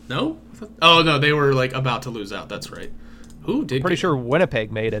 No. No? Oh, no, they were like about to lose out. That's right. Who did? Pretty sure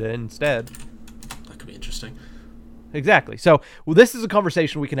Winnipeg made it instead. That could be interesting. Exactly. So this is a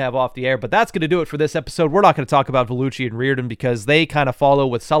conversation we can have off the air, but that's going to do it for this episode. We're not going to talk about Vellucci and Reardon because they kind of follow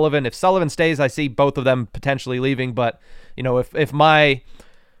with Sullivan. If Sullivan stays, I see both of them potentially leaving, but you know, if my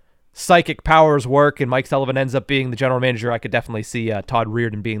psychic powers work and Mike Sullivan ends up being the general manager, I could definitely see Todd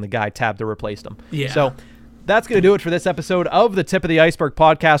Reardon being the guy tabbed to replace him. Yeah. So that's going to do it for this episode of the Tip of the Iceberg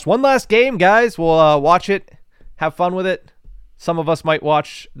podcast. One last game, guys. We'll watch it, have fun with it. Some of us might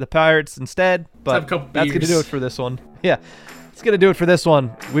watch the Pirates instead, but that's going to do it for this one. Yeah, it's going to do it for this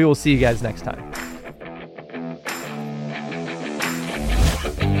one. We will see you guys next time.